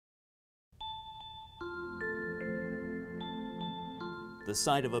the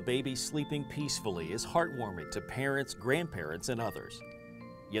sight of a baby sleeping peacefully is heartwarming to parents, grandparents, and others.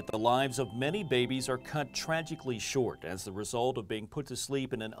 Yet the lives of many babies are cut tragically short as the result of being put to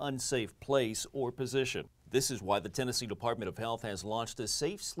sleep in an unsafe place or position. This is why the Tennessee Department of Health has launched a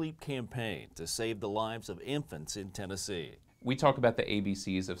Safe Sleep campaign to save the lives of infants in Tennessee. We talk about the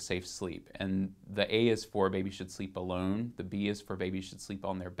ABCs of safe sleep, and the A is for baby should sleep alone, the B is for baby should sleep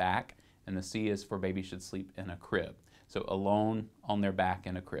on their back, and the C is for baby should sleep in a crib. So alone, on their back,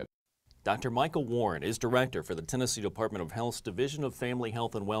 in a crib. Dr. Michael Warren is director for the Tennessee Department of Health's Division of Family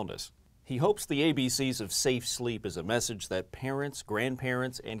Health and Wellness. He hopes the ABCs of safe sleep is a message that parents,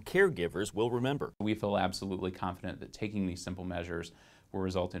 grandparents, and caregivers will remember. We feel absolutely confident that taking these simple measures will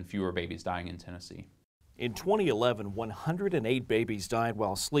result in fewer babies dying in Tennessee. In 2011, 108 babies died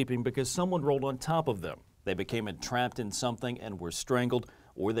while sleeping because someone rolled on top of them. They became entrapped in something and were strangled,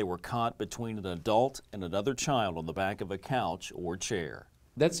 or they were caught between an adult and another child on the back of a couch or chair.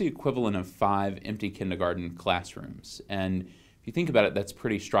 That's the equivalent of 5 empty kindergarten classrooms. And if you think about it, that's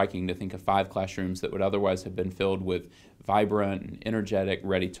pretty striking to think of 5 classrooms that would otherwise have been filled with vibrant and energetic,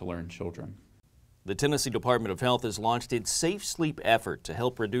 ready-to-learn children. The Tennessee Department of Health has launched its Safe Sleep effort to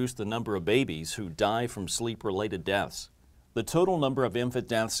help reduce the number of babies who die from sleep-related deaths. The total number of infant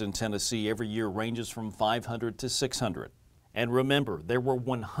deaths in Tennessee every year ranges from 500 to 600. And remember, there were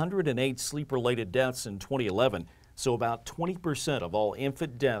 108 sleep-related deaths in 2011, so about 20% of all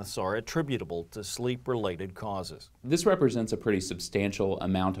infant deaths are attributable to sleep-related causes. This represents a pretty substantial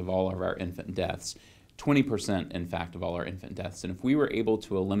amount of all of our infant deaths, 20% in fact of all our infant deaths. And if we were able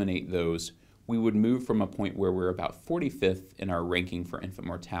to eliminate those, we would move from a point where we're about 45th in our ranking for infant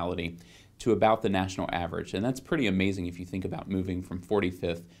mortality to about the national average. And that's pretty amazing if you think about moving from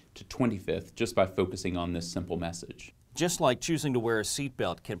 45th to 25th just by focusing on this simple message. Just like choosing to wear a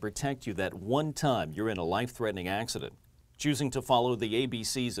seatbelt can protect you that one time you're in a life-threatening accident, choosing to follow the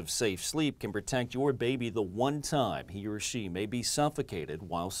ABCs of safe sleep can protect your baby the one time he or she may be suffocated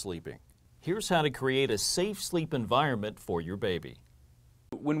while sleeping. Here's how to create a safe sleep environment for your baby.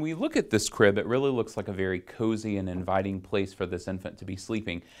 When we look at this crib, it really looks like a very cozy and inviting place for this infant to be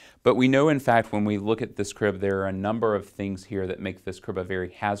sleeping. But we know, in fact, when we look at this crib, there are a number of things here that make this crib a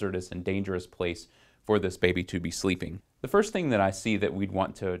very hazardous and dangerous place for this baby to be sleeping. The first thing that I see that we'd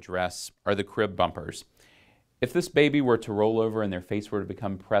want to address are the crib bumpers. If this baby were to roll over and their face were to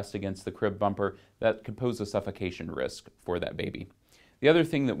become pressed against the crib bumper, that could pose a suffocation risk for that baby. The other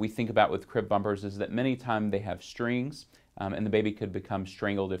thing that we think about with crib bumpers is that many times they have strings, and the baby could become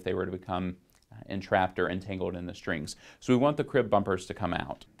strangled if they were to become entrapped or entangled in the strings. So we want the crib bumpers to come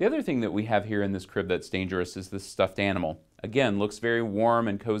out. The other thing that we have here in this crib that's dangerous is this stuffed animal. Again, looks very warm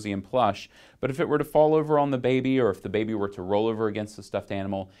and cozy and plush, but if it were to fall over on the baby or if the baby were to roll over against the stuffed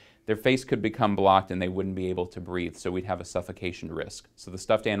animal, their face could become blocked and they wouldn't be able to breathe, so we'd have a suffocation risk. So the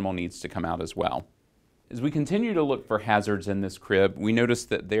stuffed animal needs to come out as well. As we continue to look for hazards in this crib, we notice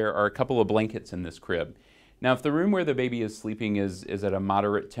that there are a couple of blankets in this crib. Now, if the room where the baby is sleeping is at a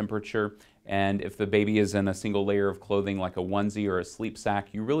moderate temperature, and if the baby is in a single layer of clothing like a onesie or a sleep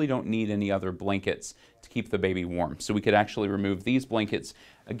sack, you really don't need any other blankets to keep the baby warm. So we could actually remove these blankets.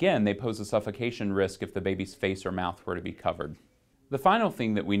 Again, they pose a suffocation risk if the baby's face or mouth were to be covered. The final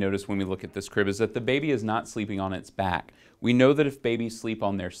thing that we notice when we look at this crib is that the baby is not sleeping on its back. We know that if babies sleep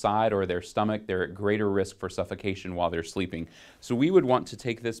on their side or their stomach, they're at greater risk for suffocation while they're sleeping. So we would want to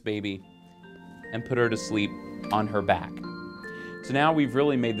take this baby and put her to sleep on her back. So now we've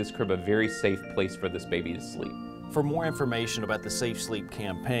really made this crib a very safe place for this baby to sleep. For more information about the Safe Sleep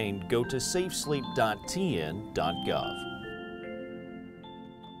campaign, go to safesleep.tn.gov.